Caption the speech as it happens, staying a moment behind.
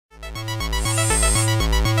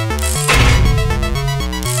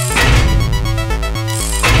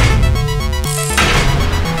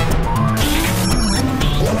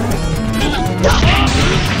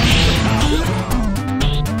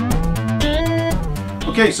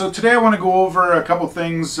Okay, so today I want to go over a couple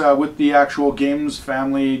things with the actual Games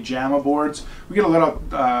Family JAMMA boards. We get a lot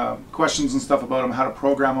of questions and stuff about them, how to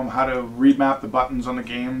program them, how to remap the buttons on the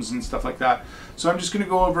games and stuff like that. So I'm just going to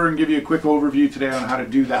go over and give you a quick overview today on how to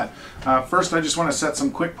do that. First, I just want to set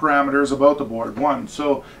some quick parameters about the board. One,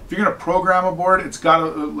 so if you're going to program a board, it's got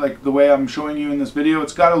to, like the way I'm showing you in this video,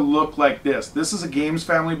 it's got to look like this. This is a Games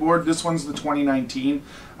Family board. This one's the 2019.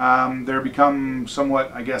 They're become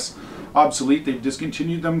somewhat, I guess, obsolete. They've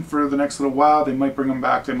discontinued them for the next little while. They might bring them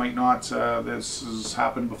back, they might not. This has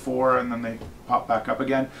happened before and then they pop back up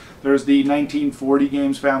again. There's the 1940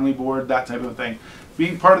 Games Family board, that type of thing.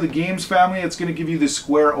 Being part of the Games Family, it's going to give you the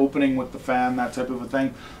square opening with the fan, that type of a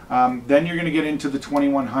thing. Then you're going to get into the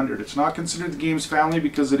 2100. It's not considered the Games Family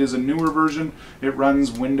because it is a newer version. It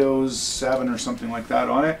runs Windows 7 or something like that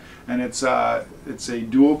on it, and it's a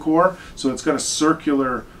dual core, so it's got a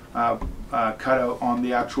circular cutout on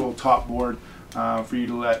the actual top board for you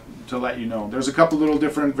to let you know. There's a couple little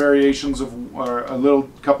different variations of, or a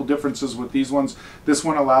couple differences with these ones. This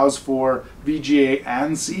one allows for VGA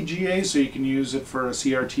and CGA, so you can use it for a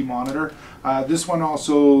CRT monitor. This one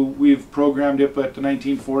also, we've programmed it, but the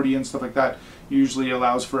 1940 and stuff like that usually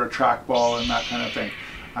allows for a trackball and that kind of thing.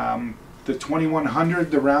 The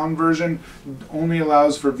 2100, the round version, only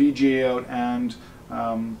allows for VGA out, and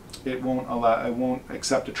it won't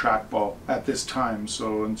accept a trackball at this time,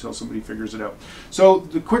 so until somebody figures it out. So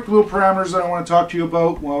the quick little parameters that I want to talk to you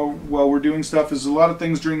about while we're doing stuff is a lot of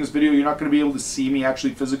things during this video you're not going to be able to see me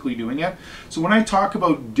actually physically doing it. So when I talk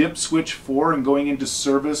about dip switch 4 and going into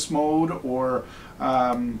service mode or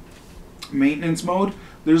maintenance mode,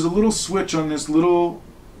 there's a little switch on this little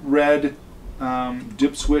red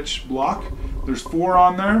dip switch block. There's 4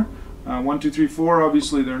 on there. 1, 2, 3, 4,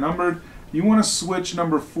 obviously they're numbered. You want to switch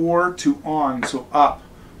number 4 to on, so up,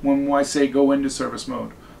 when I say go into service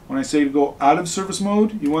mode. When I say to go out of service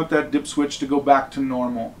mode, you want that dip switch to go back to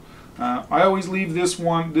normal. I always leave this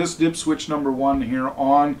dip switch number 1 here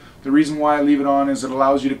on. The reason why I leave it on is it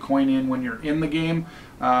allows you to coin in when you're in the game,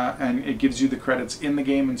 and it gives you the credits in the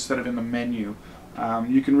game instead of in the menu.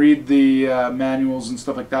 You can read the manuals and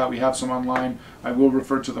stuff like that. We have some online. I will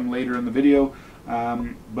refer to them later in the video.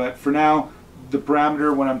 But for now, the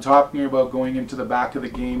parameter when I'm talking about going into the back of the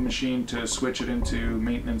game machine to switch it into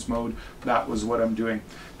maintenance mode, that was what I'm doing.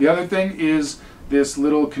 The other thing is this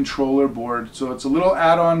little controller board. So it's a little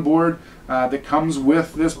add-on board that comes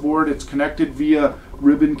with this board. It's connected via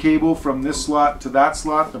ribbon cable from this slot to that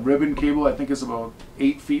slot. The ribbon cable I think is about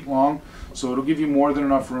 8 feet long, so it'll give you more than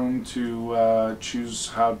enough room to choose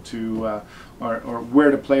how to or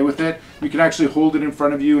where to play with it. You can actually hold it in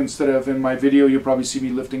front of you instead of, in my video you'll probably see me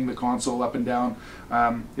lifting the console up and down.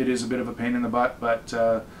 It is a bit of a pain in the butt, but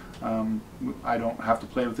I don't have to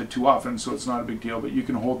play with it too often, so it's not a big deal, but you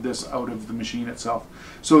can hold this out of the machine itself.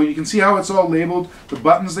 So you can see how it's all labeled. The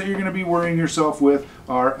buttons that you're going to be worrying yourself with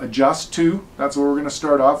are adjust to. That's where we're going to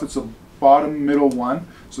start off. It's the bottom middle one.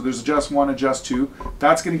 So there's adjust 1, adjust 2.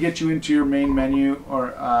 That's going to get you into your main menu,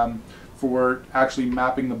 or for actually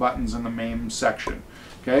mapping the buttons in the MAME section.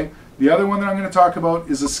 Okay. The other one that I'm going to talk about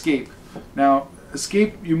is escape. Now,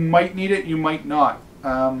 escape, you might need it, you might not.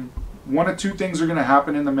 One of two things are going to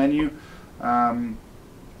happen in the menu.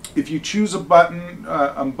 If you choose a button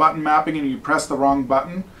mapping and you press the wrong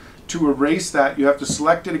button, to erase that you have to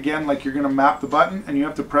select it again like you're going to map the button, and you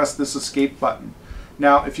have to press this escape button.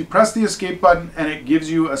 Now if you press the escape button and it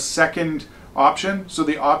gives you a second option, so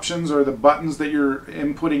the options are the buttons that you're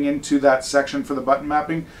inputting into that section for the button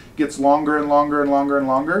mapping gets longer and longer and longer and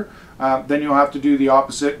longer, then you'll have to do the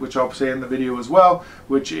opposite, which I'll say in the video as well,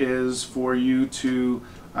 which is for you to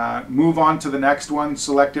move on to the next one,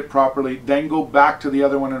 select it properly, then go back to the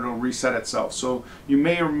other one and it'll reset itself. So you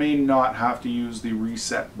may or may not have to use the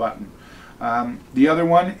reset button. The other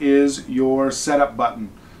one is your setup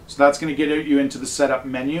button. So that's going to get you into the setup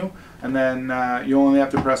menu, and then you only have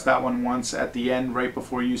to press that one once at the end right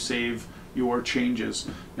before you save your changes.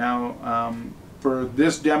 Now for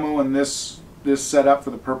this demo and this setup, for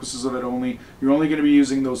the purposes of it only, you're only going to be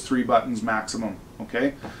using those 3 buttons maximum.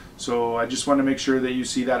 Okay, so I just want to make sure that you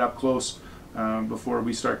see that up close before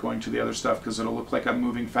we start going to the other stuff, because it'll look like I'm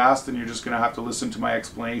moving fast and you're just going to have to listen to my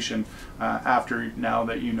explanation after, now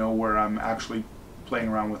that you know where I'm actually playing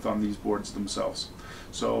around with on these boards themselves.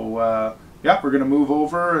 So yeah, we're going to move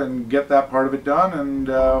over and get that part of it done, and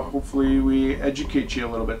hopefully we educate you a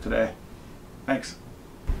little bit today. Thanks.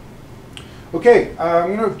 Okay,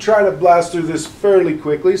 I'm going to try to blast through this fairly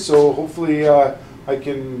quickly, so hopefully I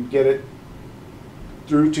can get it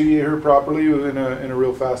through to you here properly in a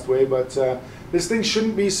real fast way. But This thing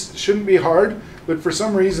shouldn't be hard, but for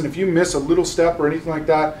some reason, if you miss a little step or anything like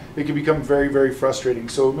that, it can become very, very frustrating.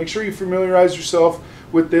 So make sure you familiarize yourself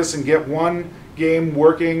with this and get one game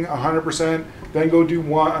working 100%, then go do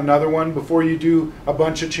another one before you do a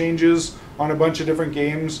bunch of changes on a bunch of different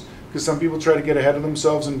games, because some people try to get ahead of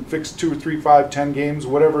themselves and fix 2 or 3, 5, 10 games,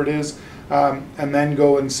 whatever it is, and then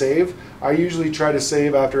go and save. I usually try to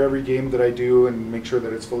save after every game that I do and make sure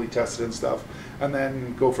that it's fully tested and stuff, and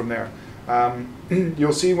then go from there.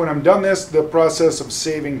 You'll see when I'm done this, the process of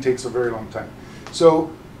saving takes a very long time. So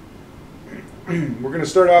we're going to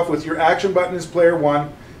start off with your action button is player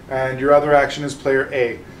 1 and your other action is player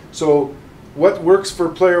A. So what works for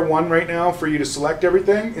player 1 right now for you to select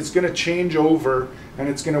everything, it's going to change over, and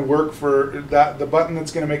it's going to work for that. The button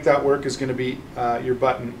that's going to make that work is going to be your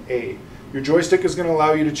button A. Your joystick is going to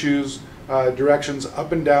allow you to choose directions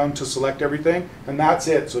up and down to select everything, and that's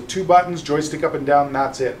it. So 2 buttons, joystick up and down,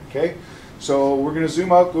 that's it. Okay, so we're going to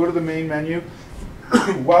zoom out, go to the main menu.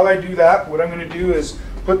 While I do that, what I'm going to do is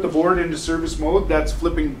put the board into service mode. That's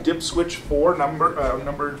flipping dip switch 4,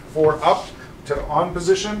 number 4 up to on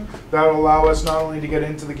position. That'll allow us not only to get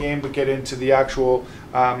into the game, but get into the actual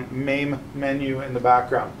MAME menu in the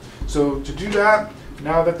background. So to do that,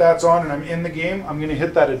 now that that's on and I'm in the game, I'm going to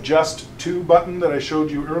hit that adjust to button that I showed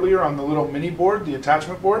you earlier on the little mini board, the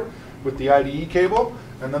attachment board with the IDE cable,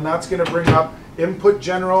 and then that's going to bring up input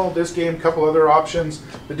general, this game, couple other options.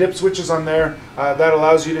 The dip switch is on there. That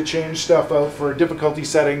allows you to change stuff out for difficulty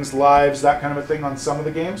settings, lives, that kind of a thing on some of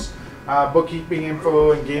the games. Bookkeeping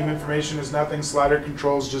info and game information is nothing. Slider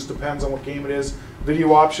controls just depends on what game it is.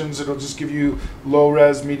 Video options, it'll just give you low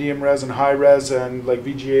res, medium res, and high res, and like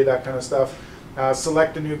VGA, that kind of stuff.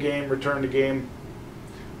 Select a new game, return to game.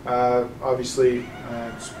 Obviously,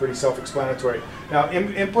 it's pretty self-explanatory. Now,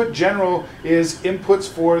 input general is inputs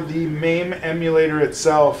for the MAME emulator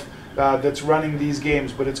itself that's running these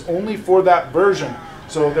games, but it's only for that version.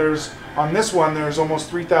 So there's, on this one, there's almost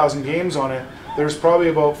 3,000 games on it. There's probably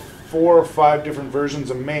about 4 or 5 different versions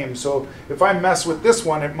of MAME. So if I mess with this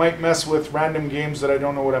one, it might mess with random games that I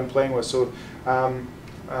don't know what I'm playing with. So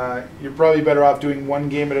you're probably better off doing one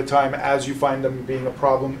game at a time as you find them being a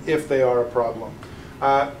problem, if they are a problem.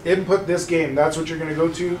 Input this game, that's what you're going to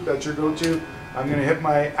go to, that's your go-to. I'm going to hit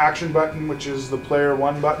my action button, which is the player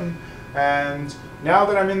 1 button. And now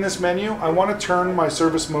that I'm in this menu, I want to turn my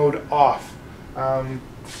service mode off.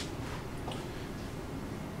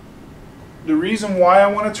 The reason why I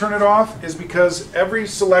want to turn it off is because every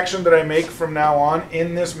selection that I make from now on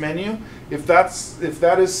in this menu, if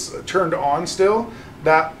that is turned on still,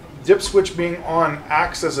 that dip switch being on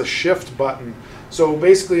acts as a shift button. So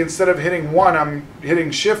basically, instead of hitting 1, I'm hitting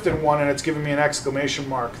shift and 1, and it's giving me an exclamation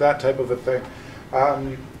mark, that type of a thing,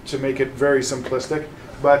 to make it very simplistic.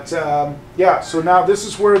 But yeah, so now this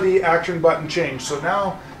is where the action button changed. So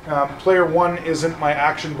now player 1 isn't my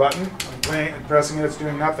action button. I'm pressing it, it's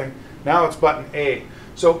doing nothing. Now it's button A.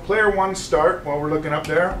 So player 1 start, while we're looking up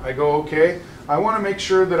there, I go OK. I want to make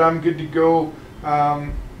sure that I'm good to go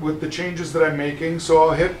with the changes that I'm making. So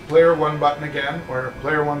I'll hit player 1 button again, or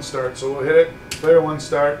player 1 start. So we'll hit it, player 1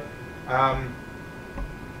 start. I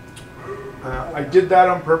did that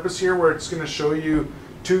on purpose here, where it's going to show you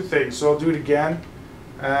 2 things. So I'll do it again,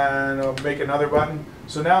 and I'll make another button.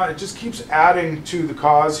 So now it just keeps adding to the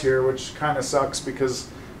cause here, which kind of sucks because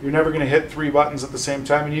you're never going to hit 3 buttons at the same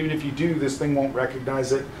time, and even if you do, this thing won't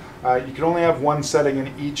recognize it. You can only have 1 setting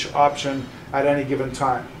in each option at any given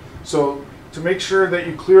time. So to make sure that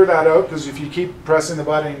you clear that out, because if you keep pressing the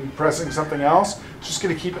button and pressing something else, it's just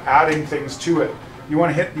going to keep adding things to it. You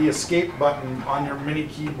want to hit the escape button on your mini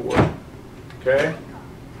keyboard. Okay?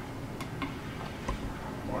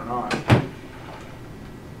 Or not.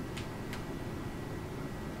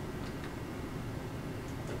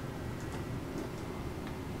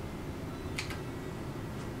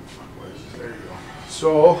 There you go.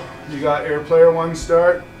 So you got your player 1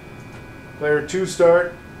 start, player 2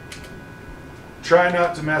 start. Try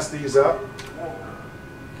not to mess these up,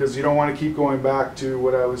 because you don't want to keep going back to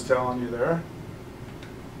what I was telling you there.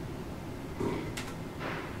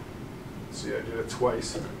 Let's see, I did it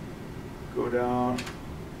twice. Go down.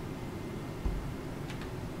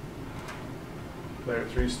 Player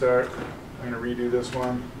 3 start. I'm going to redo this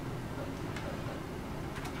one.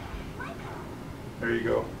 There you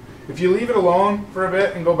go. If you leave it alone for a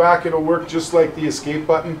bit and go back, it'll work just like the escape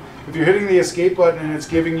button. If you're hitting the escape button and it's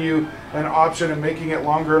giving you an option and making it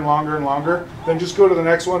longer and longer and longer, then just go to the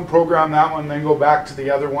next one, program that one, then go back to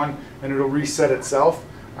the other one, and it'll reset itself.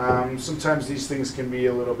 Sometimes these things can be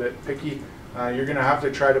a little bit picky. You're going to have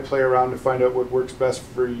to try to play around to find out what works best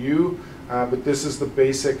for you, but this is the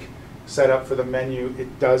basic setup for the menu,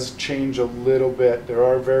 it does change a little bit. There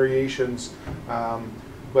are variations,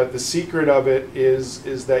 but the secret of it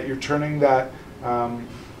is that you're turning that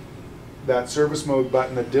that service mode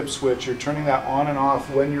button, the dip switch, you're turning that on and off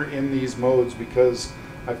when you're in these modes, because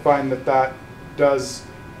I find that that does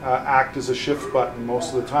act as a shift button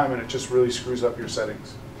most of the time, and it just really screws up your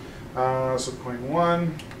settings. So coin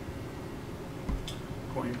 1,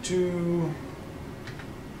 coin 2,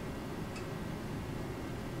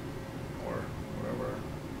 or whatever,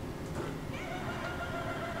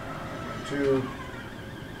 coin 2,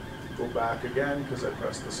 go back again because I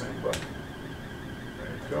pressed the same button.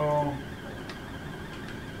 There you go.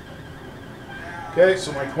 Okay,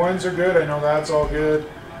 so my coins are good. I know that's all good.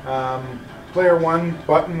 Player 1,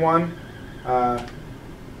 button 1.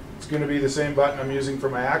 It's going to be the same button I'm using for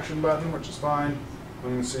my action button, which is fine.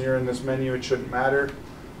 Once you're in this menu, it shouldn't matter.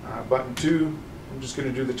 Button 2, I'm just going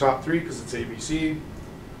to do the top 3 because it's ABC.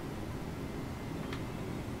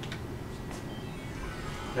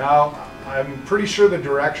 Now, I'm pretty sure the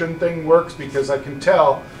direction thing works because I can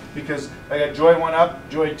tell, because I got joy 1 up,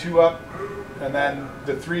 joy 2 up, and then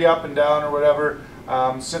the 3 up and down or whatever.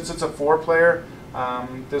 Since it's a 4-player,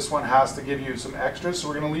 this one has to give you some extras, so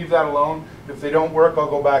we're going to leave that alone. If they don't work, I'll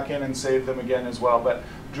go back in and save them again as well. But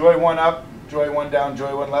joy 1 up, joy 1 down,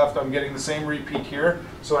 joy 1 left, I'm getting the same repeat here,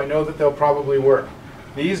 so I know that they'll probably work.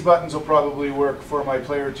 These buttons will probably work for my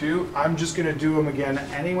player 2. I'm just going to do them again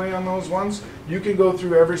anyway on those ones. You can go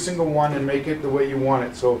through every single one and make it the way you want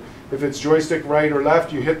it. So if it's joystick right or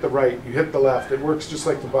left, you hit the right, you hit the left. It works just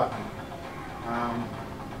like the button.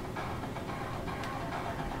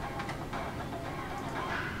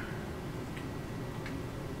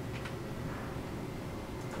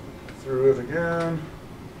 Through it again.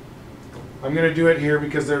 I'm going to do it here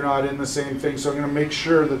because they're not in the same thing, so I'm going to make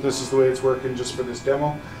sure that this is the way it's working just for this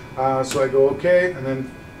demo. So I go OK, and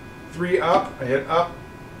then 3 up, I hit up,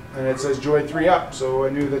 and it says joy 3 up, so I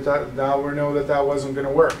knew that, now we know that that wasn't going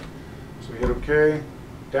to work. So we hit OK,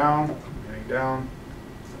 down, getting down,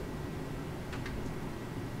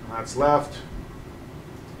 and that's left,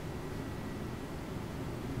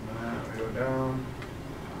 and we go down,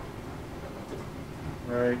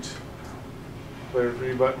 right, player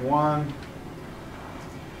 3 button 1,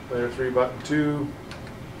 player 3 button 2,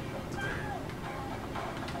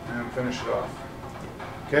 and finish it off.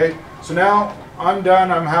 Okay, so now I'm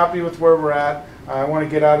done. I'm happy with where we're at. I want to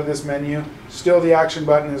get out of this menu. Still, the action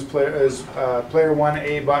button is player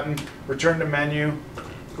 1A button. Return to menu.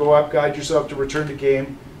 Go up, guide yourself to return to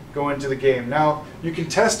game. Go into the game. Now you can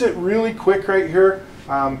test it really quick right here.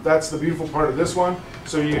 That's the beautiful part of this one.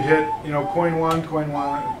 So you hit, you know, coin 1, coin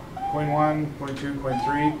 1, coin 1, coin 2, coin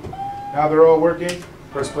 3. Now they're all working.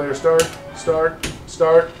 Press player start, start,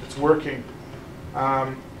 start. It's working.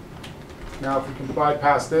 Now if we can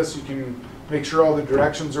bypass this, you can make sure all the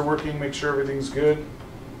directions are working, make sure everything's good.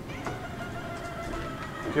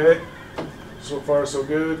 Okay, so far so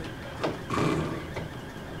good.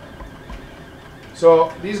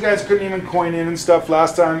 So these guys couldn't even coin in and stuff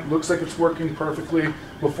last time. Looks like it's working perfectly.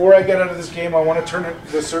 Before I get out of this game, I want to turn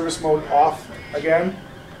the service mode off again.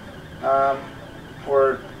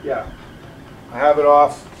 Yeah, I have it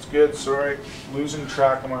off. It's good. Sorry, losing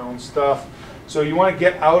track of my own stuff. So you want to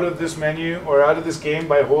get out of this menu or out of this game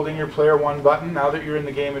by holding your player 1 button. Now that you're in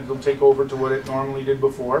the game, it will take over to what it normally did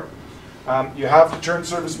before. You have to turn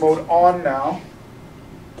service mode on now.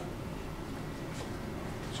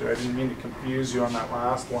 So I didn't mean to confuse you on that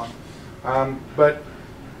last one.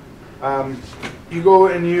 You go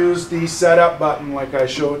and use the setup button like I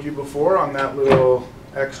showed you before on that little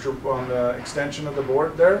extra, on the extension of the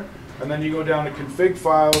board there. And then you go down to config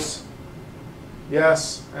files.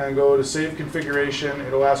 Yes, and go to save configuration.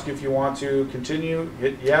 It'll ask you if you want to continue,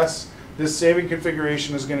 hit yes. This saving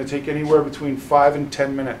configuration is going to take anywhere between 5 and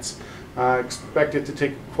 10 minutes. Expect it to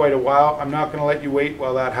take quite a while. I'm not going to let you wait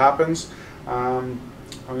while that happens. I'm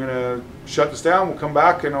going to shut this down. We'll come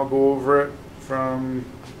back and I'll go over it from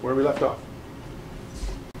where we left off.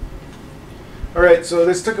 Alright, so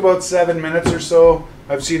this took about 7 minutes or so.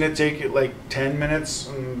 I've seen it take like 10 minutes,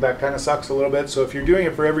 and that kind of sucks a little bit. So if you're doing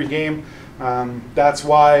it for every game, that's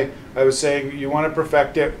why I was saying you want to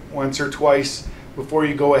perfect it once or twice before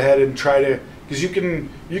you go ahead and try to, because you can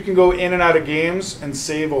go in and out of games and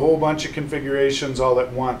save a whole bunch of configurations all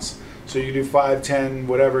at once. So you can do 5, 10,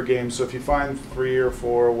 whatever games. So if you find 3 or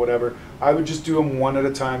 4 or whatever, I would just do them one at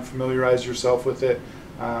a time, familiarize yourself with it,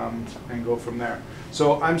 and go from there.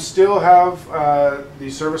 So I'm still have the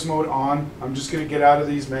service mode on. I'm just going to get out of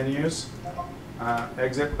these menus.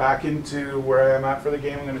 Exit back into where I am at for the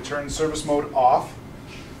game. I'm going to turn service mode off.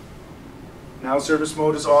 Now service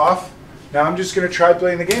mode is off. Now I'm just going to try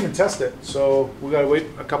playing the game and test it. So we got to wait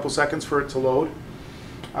a couple seconds for it to load.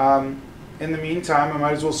 In the meantime, I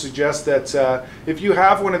might as well suggest that if you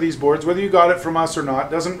have one of these boards, whether you got it from us or not,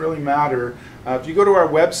 doesn't really matter. If you go to our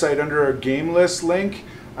website under our game list link,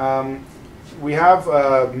 we have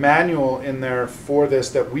a manual in there for this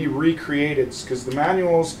that we recreated, because the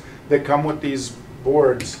manuals that come with these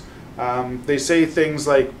boards, they say things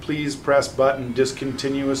like please press button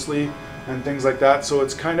discontinuously and things like that. So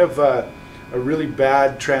it's kind of a really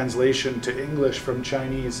bad translation to English from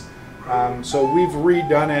Chinese. So we've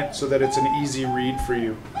redone it so that it's an easy read for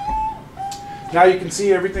you. Now you can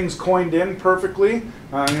see everything's coined in perfectly.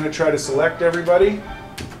 I'm going to try to select everybody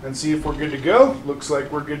and see if we're good to go. Looks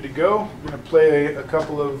like we're good to go. I'm going to play a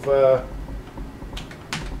couple of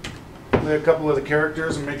the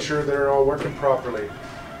characters and make sure they're all working properly.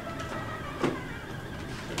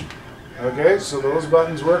 Okay, so those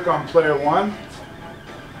buttons work on player 1.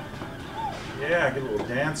 Yeah, get a little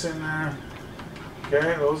dance in there.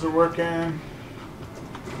 Okay, those are working.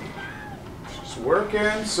 Just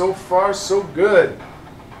working. So far, so good.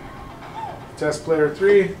 Test player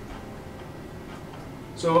 3.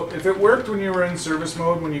 So if it worked when you were in service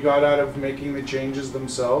mode, when you got out of making the changes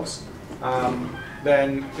themselves,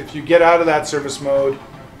 then if you get out of that service mode,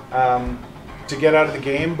 to get out of the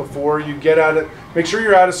game before you get out of, make sure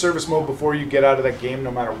you're out of service mode before you get out of that game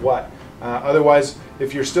no matter what. Otherwise,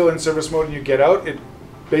 if you're still in service mode and you get out, it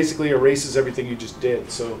basically erases everything you just did.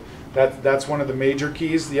 So that's one of the major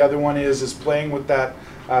keys. The other one is playing with that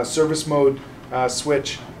service mode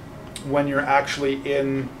switch when you're actually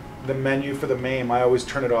in the menu for the MAME. I always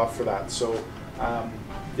turn it off for that. So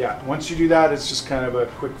yeah, once you do that, it's just kind of a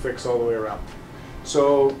quick fix all the way around.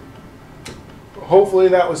 So hopefully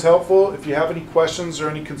that was helpful. If you have any questions or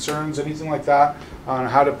any concerns, anything like that, on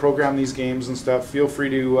how to program these games and stuff, feel free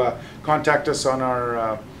to contact us on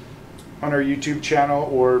our YouTube channel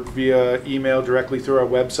or via email directly through our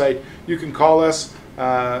website. You can call us.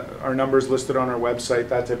 Our number's listed on our website,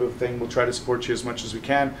 that type of thing. We'll try to support you as much as we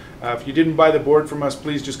can. If you didn't buy the board from us,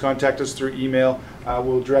 please just contact us through email.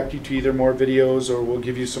 We'll direct you to either more videos or we'll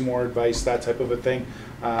give you some more advice, that type of a thing.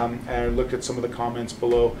 And look at some of the comments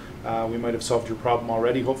below. We might have solved your problem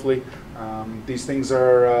already, hopefully. These things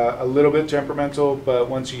are a little bit temperamental, but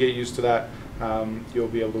once you get used to that, you'll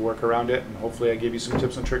be able to work around it, and hopefully I gave you some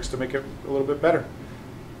tips and tricks to make it a little bit better.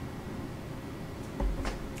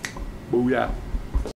 Booyah.